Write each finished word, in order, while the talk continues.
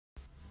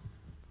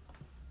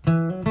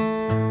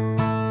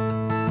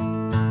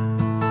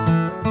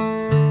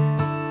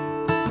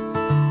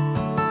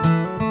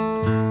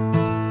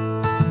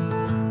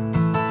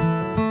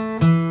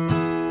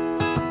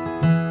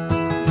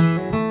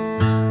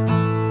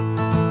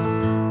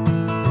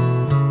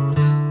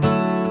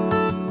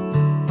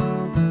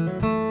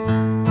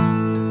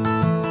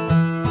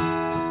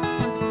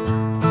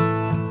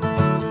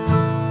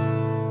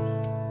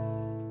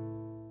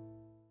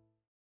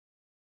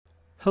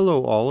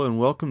Hello all and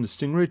welcome to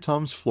Stingray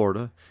Tom's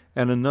Florida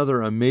and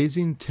another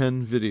amazing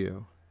 10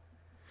 video.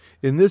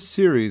 In this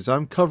series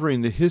I'm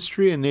covering the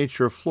history and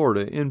nature of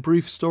Florida in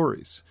brief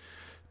stories.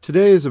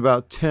 Today is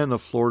about 10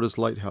 of Florida's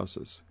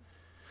lighthouses.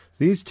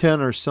 These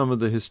 10 are some of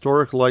the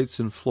historic lights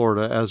in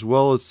Florida as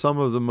well as some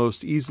of the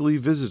most easily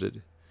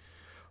visited.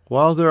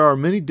 While there are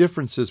many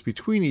differences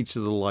between each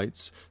of the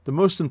lights, the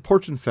most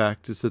important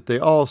fact is that they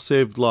all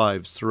saved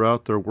lives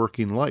throughout their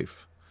working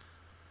life.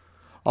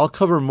 I'll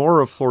cover more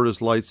of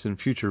Florida's lights in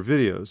future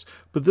videos,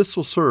 but this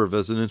will serve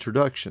as an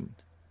introduction.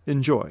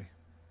 Enjoy.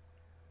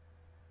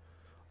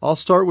 I'll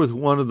start with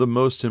one of the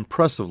most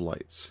impressive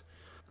lights.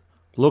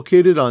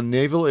 Located on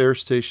Naval Air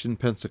Station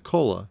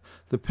Pensacola,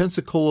 the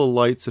Pensacola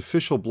Light's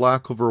official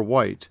black over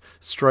white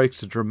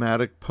strikes a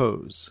dramatic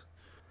pose.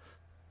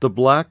 The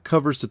black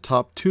covers the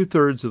top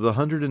two-thirds of the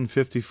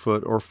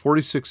 150-foot or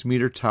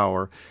 46-meter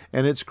tower,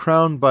 and it's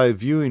crowned by a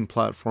viewing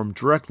platform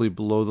directly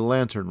below the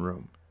lantern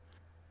room.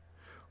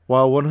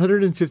 While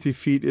 150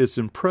 feet is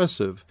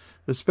impressive,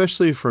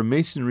 especially for a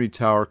masonry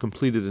tower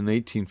completed in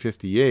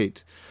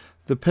 1858,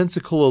 the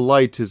Pensacola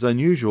Light is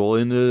unusual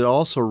in that it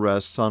also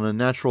rests on a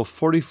natural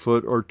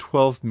 40-foot or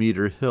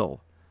 12-meter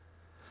hill.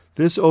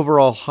 This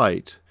overall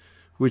height,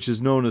 which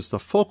is known as the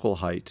focal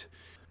height,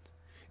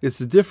 is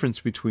the difference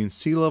between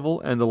sea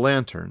level and the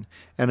lantern,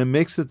 and it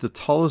makes it the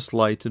tallest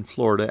light in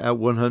Florida at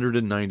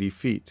 190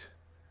 feet.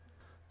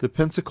 The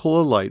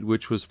Pensacola Light,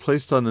 which was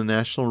placed on the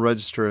National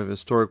Register of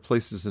Historic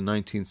Places in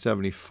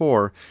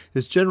 1974,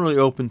 is generally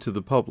open to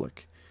the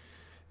public.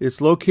 It's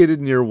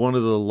located near one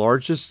of the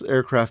largest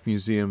aircraft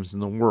museums in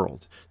the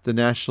world, the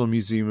National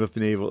Museum of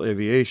Naval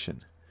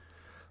Aviation.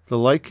 The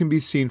light can be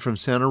seen from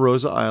Santa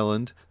Rosa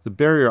Island, the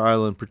barrier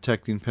island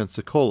protecting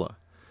Pensacola.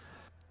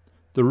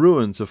 The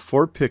ruins of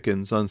Fort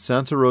Pickens on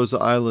Santa Rosa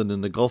Island in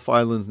the Gulf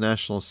Islands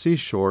National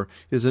Seashore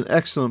is an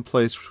excellent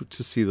place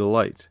to see the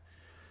light.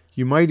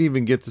 You might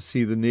even get to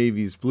see the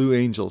Navy's Blue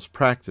Angels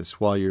practice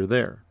while you're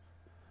there.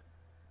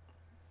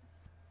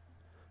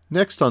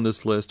 Next on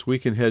this list, we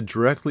can head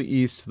directly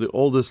east to the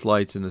oldest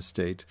light in the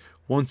state,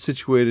 one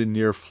situated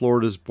near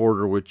Florida's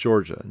border with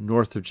Georgia,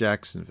 north of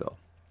Jacksonville.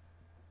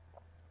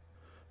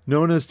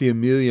 Known as the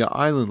Amelia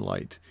Island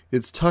Light,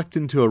 it's tucked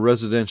into a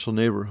residential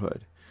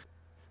neighborhood.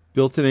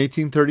 Built in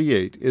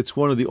 1838, it's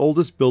one of the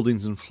oldest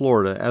buildings in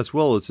Florida as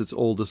well as its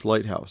oldest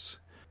lighthouse.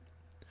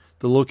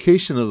 The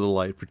location of the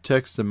light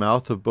protects the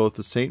mouth of both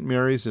the St.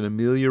 Mary's and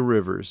Amelia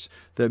rivers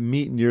that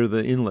meet near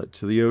the inlet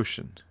to the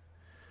ocean.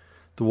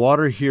 The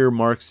water here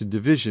marks the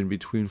division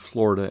between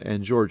Florida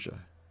and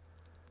Georgia.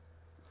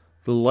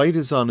 The light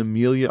is on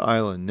Amelia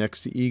Island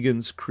next to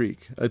Egan's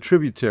Creek, a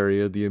tributary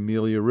of the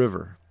Amelia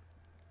River.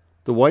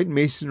 The white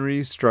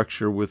masonry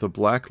structure with a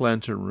black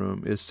lantern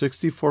room is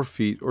 64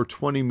 feet or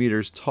 20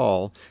 meters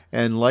tall,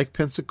 and like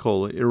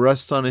Pensacola, it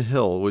rests on a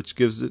hill which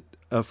gives it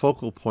a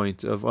focal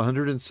point of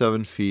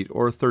 107 feet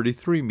or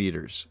 33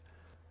 meters.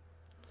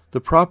 The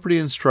property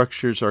and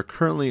structures are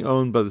currently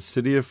owned by the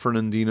City of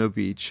Fernandina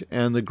Beach,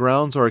 and the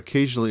grounds are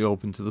occasionally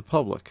open to the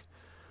public.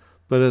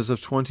 But as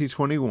of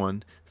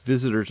 2021,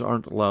 visitors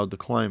aren't allowed to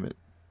climb it.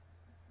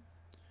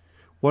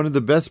 One of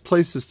the best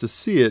places to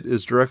see it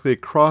is directly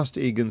across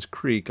Egan's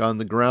Creek on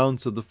the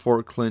grounds of the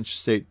Fort Clinch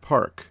State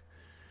Park.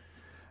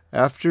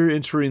 After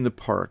entering the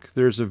park,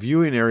 there is a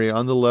viewing area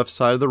on the left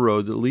side of the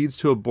road that leads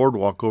to a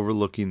boardwalk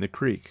overlooking the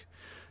creek.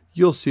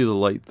 You'll see the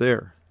light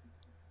there.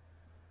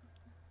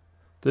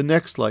 The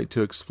next light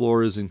to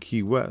explore is in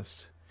Key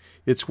West.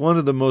 It's one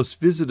of the most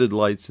visited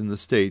lights in the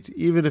state,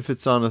 even if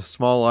it's on a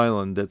small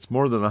island that's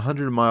more than a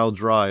 100-mile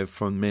drive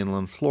from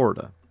mainland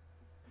Florida.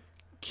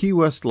 Key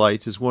West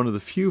Light is one of the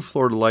few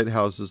Florida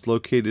lighthouses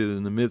located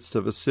in the midst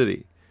of a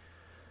city.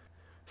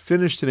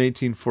 Finished in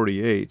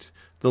 1848,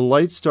 the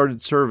light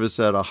started service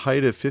at a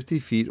height of 50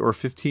 feet or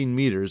 15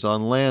 meters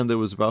on land that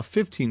was about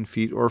 15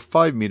 feet or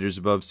 5 meters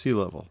above sea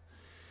level.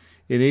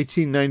 In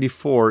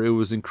 1894, it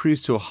was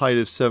increased to a height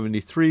of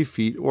 73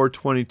 feet or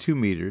 22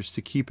 meters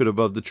to keep it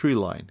above the tree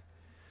line.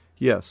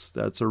 Yes,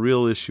 that's a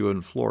real issue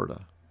in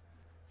Florida.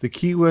 The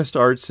Key West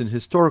Arts and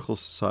Historical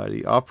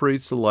Society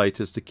operates the light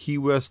as the Key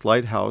West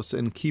Lighthouse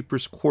and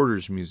Keeper's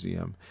Quarters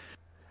Museum,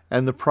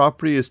 and the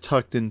property is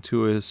tucked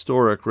into a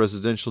historic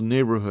residential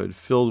neighborhood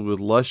filled with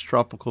lush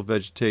tropical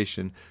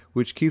vegetation,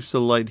 which keeps the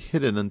light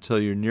hidden until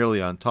you're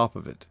nearly on top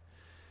of it.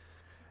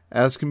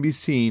 As can be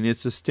seen,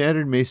 it's a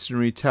standard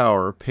masonry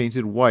tower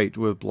painted white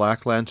with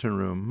black lantern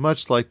room,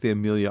 much like the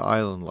Amelia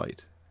Island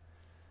light.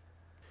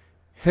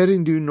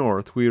 Heading due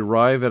north, we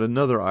arrive at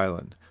another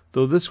island,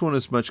 though this one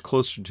is much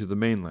closer to the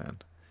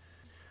mainland.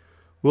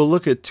 We'll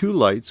look at two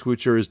lights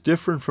which are as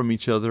different from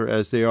each other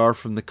as they are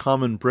from the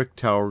common brick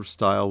tower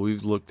style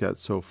we've looked at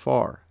so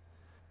far.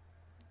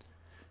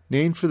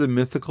 Named for the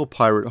mythical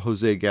pirate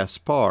Jose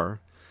Gaspar,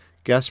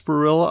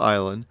 Gasparilla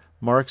Island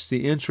marks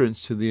the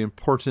entrance to the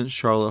important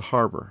Charlotte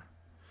Harbor.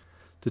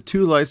 The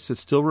two lights that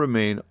still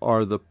remain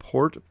are the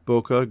Port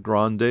Boca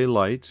Grande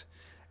light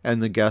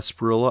and the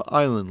Gasparilla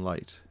Island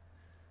light.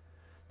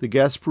 The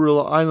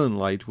Gasparilla Island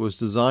light was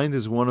designed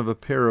as one of a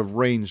pair of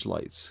range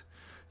lights.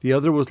 The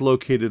other was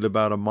located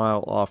about a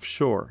mile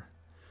offshore.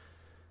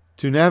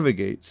 To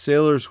navigate,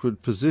 sailors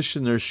would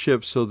position their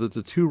ships so that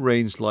the two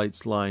range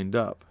lights lined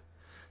up.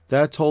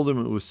 That told them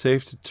it was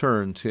safe to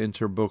turn to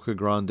enter Boca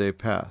Grande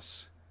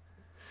Pass.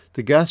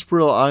 The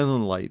Gasparilla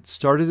Island light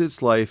started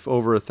its life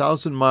over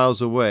 1,000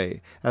 miles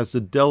away as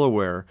the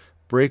Delaware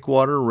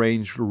Breakwater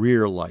Range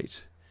rear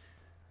light.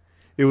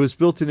 It was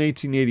built in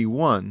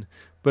 1881,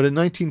 but in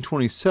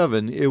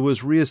 1927 it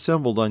was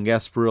reassembled on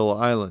Gasparilla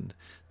Island,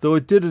 though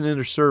it didn't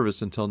enter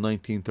service until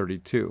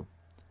 1932.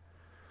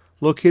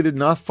 Located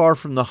not far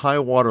from the high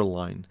water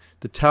line,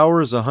 the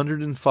tower is a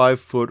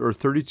 105-foot or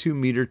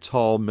 32-meter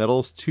tall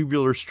metal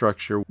tubular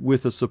structure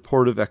with a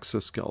supportive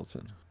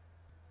exoskeleton.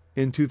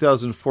 In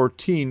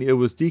 2014, it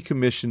was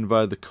decommissioned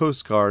by the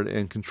Coast Guard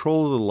and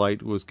control of the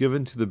light was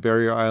given to the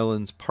Barrier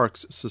Islands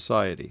Parks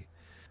Society.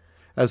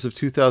 As of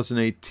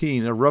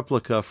 2018, a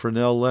replica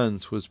Fresnel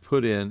lens was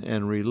put in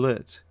and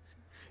relit.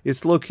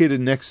 It's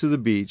located next to the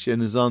beach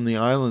and is on the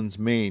island's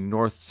main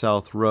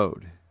north-south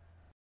road.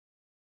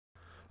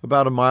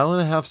 About a mile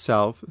and a half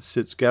south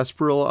sits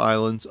Gasparilla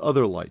Island's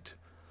other light,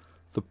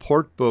 the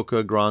Port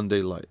Boca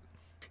Grande light.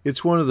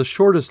 It's one of the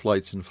shortest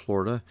lights in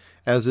Florida,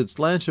 as its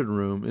lantern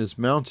room is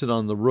mounted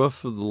on the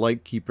roof of the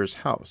lightkeeper's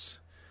house.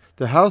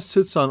 The house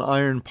sits on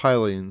iron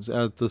pilings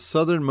at the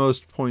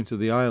southernmost point of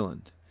the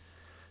island.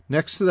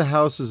 Next to the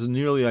house is a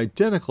nearly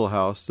identical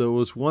house that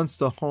was once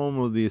the home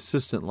of the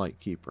assistant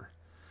lightkeeper.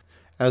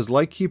 As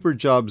lightkeeper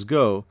jobs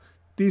go,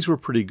 these were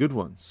pretty good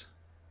ones.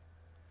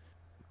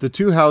 The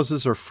two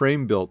houses are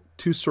frame-built,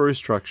 two-story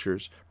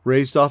structures,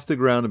 raised off the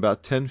ground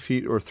about 10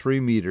 feet or 3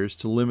 meters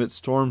to limit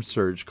storm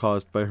surge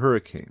caused by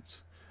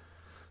hurricanes.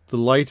 The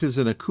light is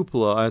in a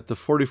cupola at the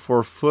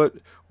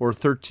 44-foot or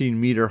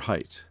 13-meter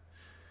height.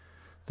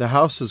 The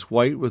house is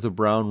white with a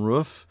brown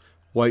roof,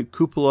 white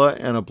cupola,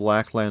 and a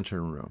black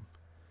lantern room.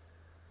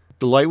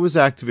 The light was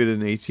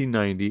activated in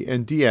 1890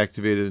 and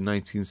deactivated in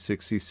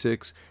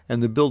 1966,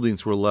 and the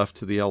buildings were left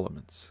to the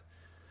elements.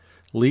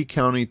 Lee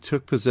County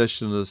took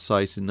possession of the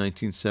site in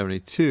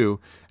 1972,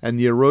 and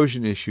the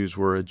erosion issues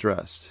were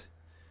addressed.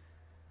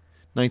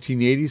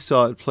 1980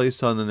 saw it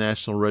placed on the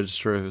National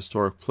Register of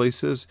Historic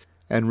Places,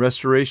 and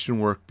restoration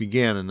work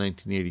began in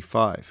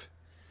 1985.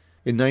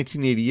 In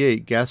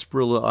 1988,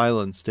 Gasparilla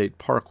Island State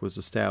Park was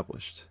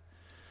established.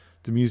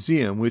 The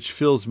museum, which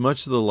fills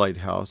much of the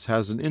lighthouse,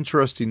 has an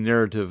interesting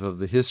narrative of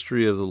the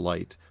history of the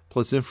light,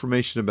 plus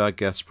information about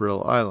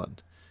Gasparilla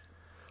Island.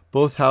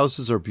 Both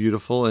houses are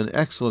beautiful and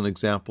excellent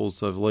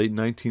examples of late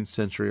 19th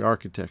century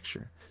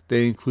architecture.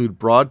 They include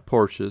broad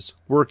porches,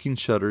 working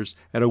shutters,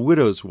 and a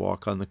widow's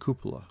walk on the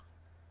cupola.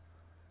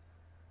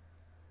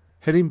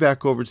 Heading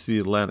back over to the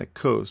Atlantic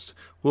coast,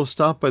 we'll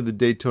stop by the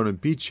Daytona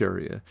Beach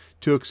area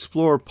to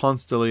explore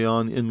Ponce de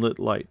Leon Inlet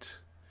Light.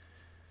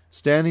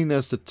 Standing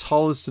as the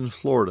tallest in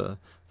Florida,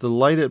 the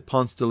light at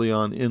Ponce de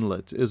Leon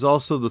Inlet is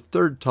also the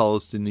third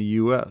tallest in the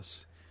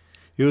U.S.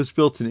 It was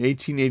built in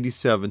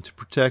 1887 to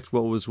protect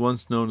what was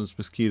once known as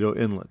Mosquito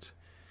Inlet.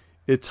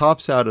 It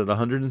tops out at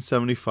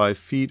 175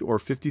 feet or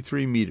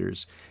 53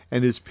 meters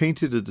and is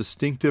painted a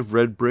distinctive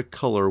red brick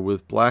color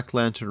with black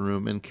lantern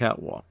room and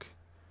catwalk.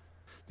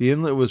 The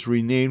inlet was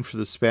renamed for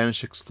the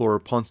Spanish explorer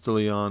Ponce de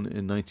Leon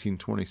in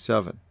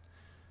 1927.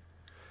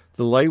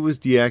 The light was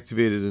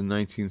deactivated in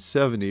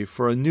 1970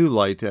 for a new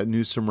light at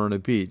New Smyrna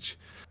Beach,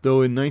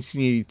 though in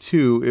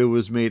 1982 it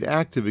was made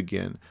active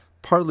again,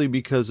 partly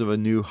because of a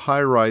new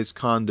high-rise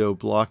condo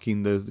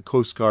blocking the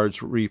Coast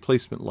Guard's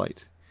replacement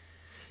light.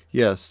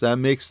 Yes, that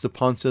makes the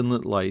Ponce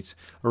Inlet light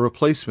a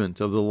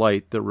replacement of the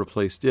light that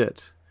replaced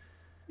it.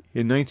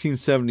 In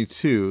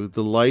 1972,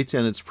 the light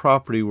and its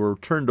property were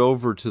turned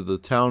over to the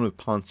town of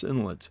Ponce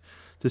Inlet,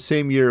 the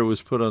same year it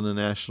was put on the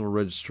National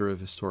Register of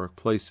Historic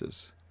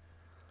Places.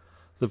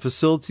 The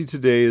facility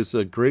today is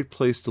a great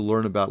place to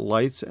learn about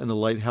lights and the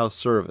lighthouse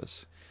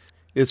service.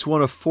 It's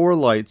one of 4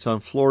 lights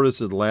on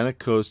Florida's Atlantic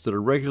coast that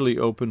are regularly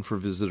open for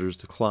visitors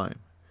to climb.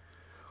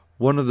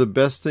 One of the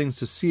best things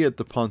to see at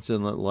the Ponce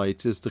Inlet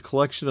Light is the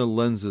collection of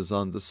lenses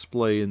on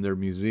display in their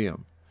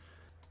museum.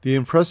 The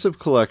impressive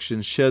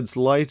collection sheds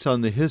light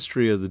on the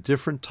history of the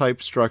different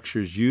type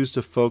structures used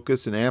to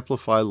focus and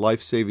amplify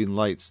life-saving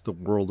lights the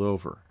world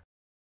over.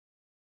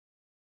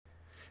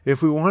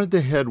 If we wanted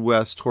to head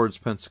west towards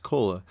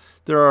Pensacola,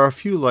 there are a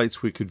few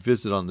lights we could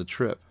visit on the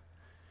trip.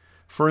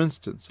 For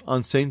instance,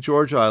 on St.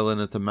 George Island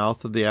at the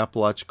mouth of the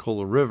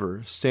Apalachicola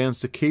River stands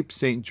the Cape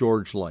St.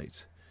 George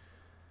Light.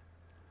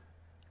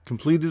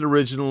 Completed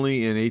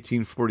originally in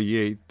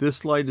 1848,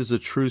 this light is a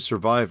true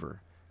survivor,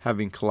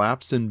 having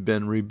collapsed and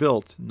been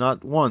rebuilt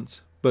not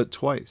once, but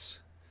twice.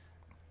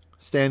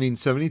 Standing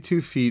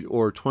 72 feet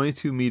or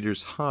 22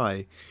 meters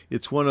high,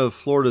 it's one of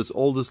Florida's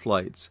oldest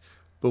lights,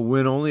 but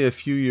when only a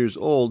few years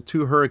old,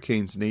 two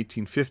hurricanes in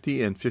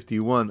 1850 and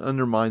 51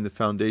 undermined the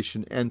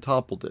foundation and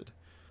toppled it.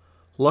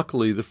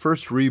 Luckily, the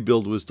first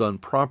rebuild was done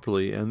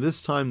properly, and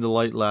this time the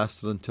light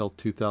lasted until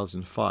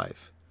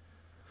 2005.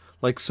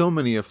 Like so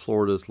many of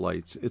Florida's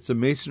lights, it's a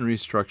masonry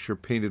structure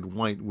painted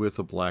white with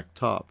a black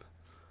top.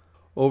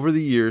 Over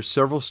the years,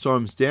 several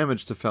storms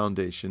damaged the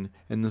foundation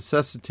and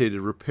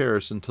necessitated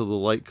repairs until the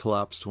light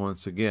collapsed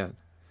once again.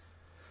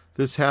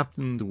 This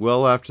happened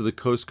well after the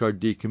Coast Guard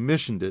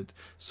decommissioned it,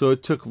 so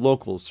it took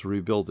locals to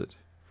rebuild it.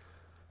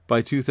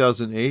 By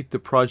 2008, the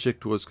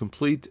project was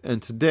complete,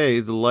 and today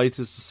the light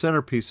is the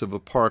centerpiece of a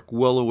park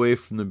well away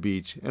from the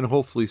beach and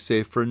hopefully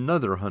safe for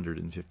another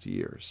 150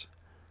 years.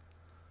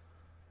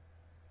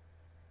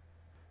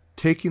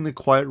 Taking the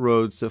quiet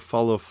roads that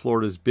follow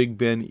Florida's Big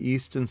Bend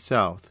east and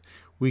south,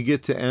 we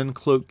get to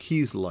Anclote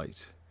Key's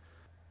light.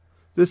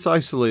 This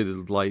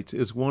isolated light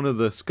is one of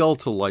the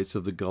skeletal lights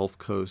of the Gulf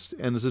Coast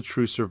and is a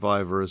true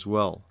survivor as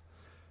well.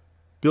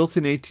 Built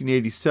in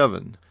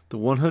 1887, the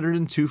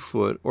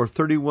 102-foot or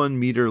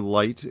 31-meter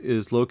light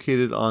is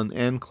located on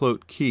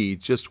Anclote Key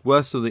just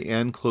west of the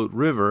Anclote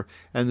River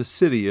and the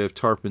city of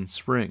Tarpon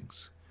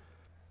Springs.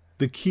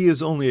 The key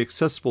is only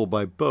accessible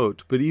by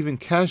boat, but even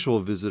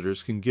casual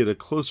visitors can get a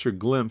closer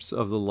glimpse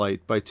of the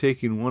light by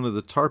taking one of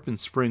the Tarpon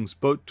Springs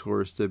boat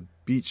tours to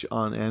beach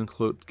on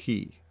Anclote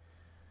Key.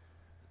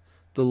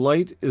 The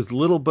light is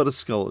little but a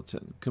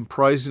skeleton,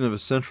 comprising of a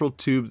central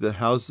tube that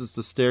houses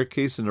the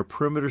staircase and a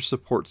perimeter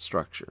support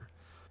structure.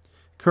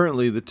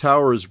 Currently, the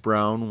tower is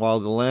brown, while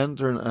the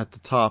lantern at the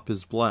top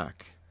is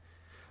black.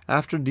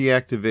 After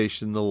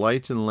deactivation, the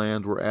light and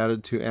land were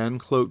added to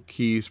Anclote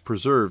Key's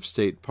Preserve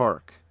State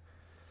Park.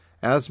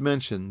 As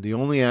mentioned, the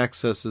only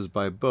access is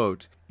by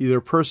boat, either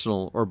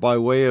personal or by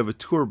way of a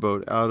tour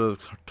boat out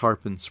of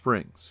Tarpon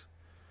Springs.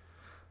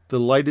 The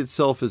light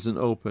itself isn't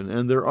open,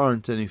 and there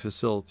aren't any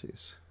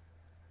facilities.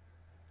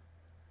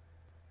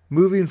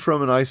 Moving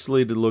from an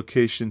isolated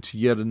location to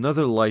yet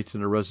another light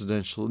in a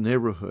residential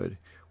neighborhood,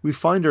 we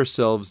find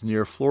ourselves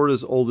near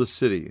Florida's oldest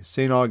city,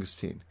 St.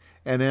 Augustine,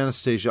 and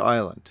Anastasia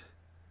Island.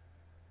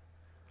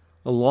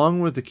 Along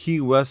with the Key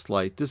West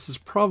light, this is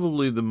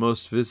probably the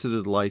most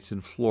visited light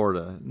in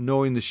Florida,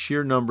 knowing the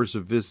sheer numbers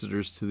of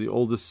visitors to the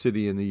oldest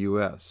city in the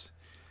U.S.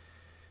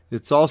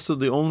 It's also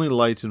the only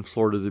light in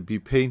Florida to be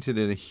painted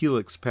in a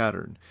helix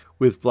pattern,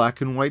 with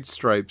black and white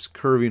stripes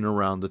curving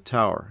around the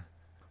tower.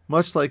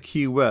 Much like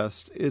Key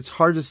West, it's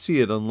hard to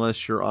see it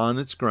unless you're on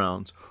its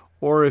grounds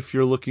or if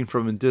you're looking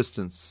from a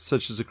distance,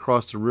 such as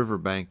across the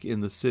riverbank in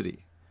the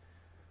city.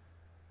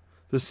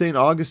 The St.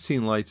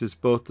 Augustine light is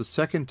both the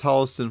second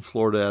tallest in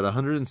Florida at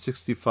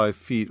 165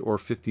 feet or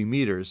 50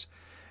 meters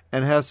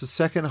and has the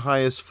second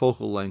highest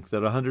focal length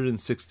at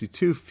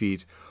 162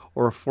 feet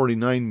or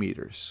 49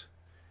 meters.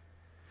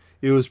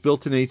 It was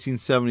built in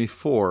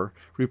 1874,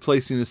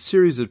 replacing a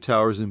series of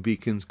towers and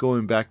beacons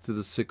going back to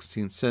the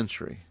 16th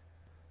century.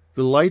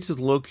 The light is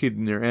located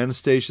near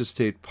Anastasia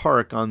State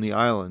Park on the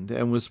island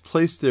and was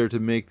placed there to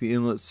make the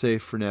inlet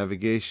safe for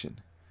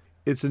navigation.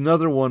 It's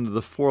another one of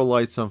the 4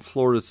 lights on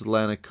Florida's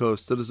Atlantic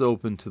coast that is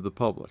open to the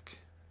public.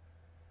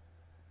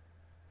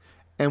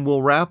 And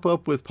we'll wrap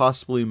up with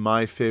possibly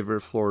my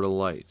favorite Florida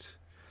light,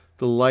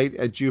 the light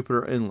at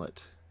Jupiter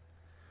Inlet.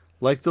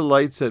 Like the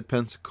lights at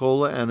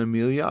Pensacola and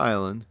Amelia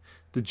Island,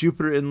 the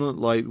Jupiter Inlet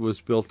light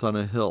was built on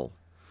a hill.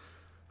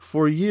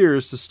 For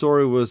years, the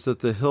story was that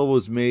the hill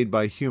was made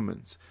by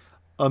humans,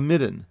 a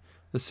midden,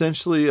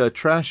 essentially a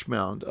trash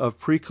mound of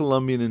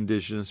pre-Columbian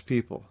indigenous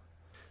people.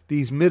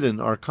 These midden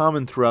are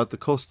common throughout the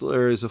coastal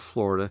areas of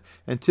Florida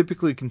and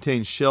typically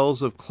contain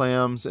shells of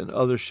clams and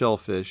other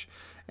shellfish,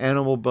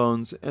 animal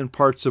bones, and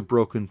parts of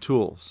broken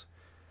tools.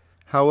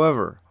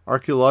 However,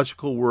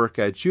 archaeological work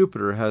at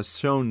Jupiter has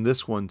shown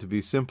this one to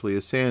be simply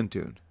a sand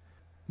dune.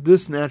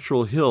 This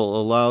natural hill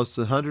allows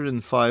the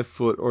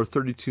 105-foot or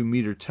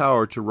 32-meter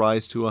tower to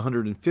rise to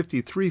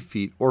 153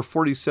 feet or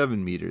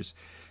 47 meters,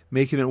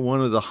 making it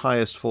one of the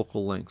highest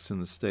focal lengths in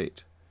the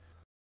state.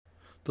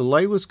 The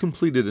light was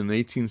completed in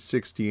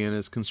 1860 and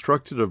is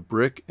constructed of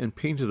brick and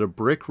painted a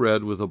brick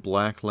red with a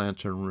black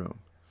lantern room.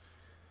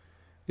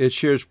 It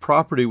shares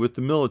property with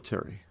the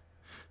military.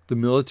 The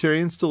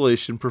military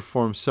installation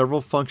performed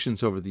several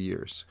functions over the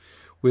years,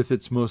 with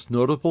its most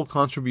notable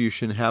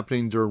contribution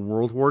happening during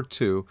World War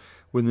II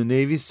when the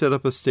Navy set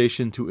up a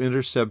station to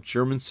intercept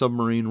German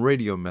submarine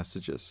radio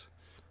messages.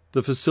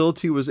 The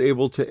facility was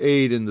able to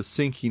aid in the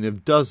sinking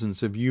of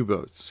dozens of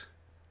U-boats.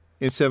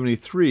 In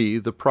 1973,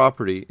 the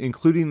property,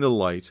 including the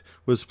light,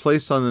 was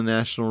placed on the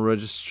National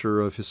Register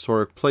of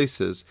Historic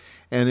Places,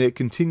 and it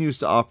continues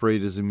to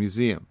operate as a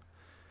museum.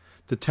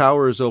 The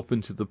tower is open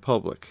to the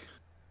public.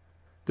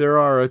 There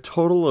are a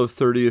total of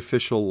 30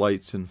 official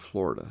lights in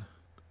Florida.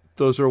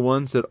 Those are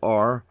ones that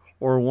are,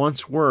 or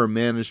once were,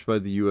 managed by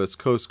the U.S.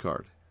 Coast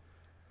Guard.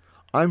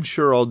 I'm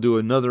sure I'll do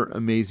another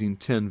Amazing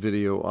 10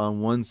 video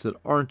on ones that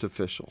aren't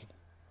official.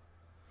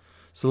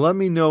 So let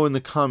me know in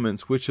the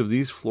comments which of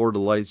these Florida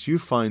lights you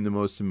find the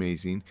most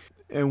amazing,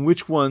 and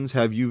which ones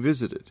have you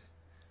visited?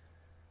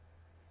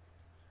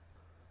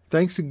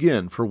 Thanks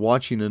again for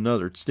watching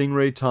another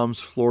Stingray Tom's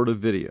Florida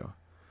video.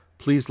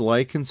 Please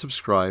like and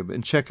subscribe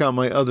and check out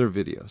my other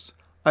videos.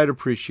 I'd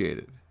appreciate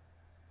it.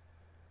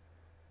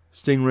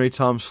 Stingray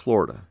Tom's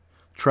Florida,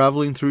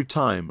 traveling through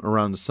time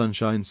around the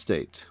Sunshine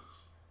State.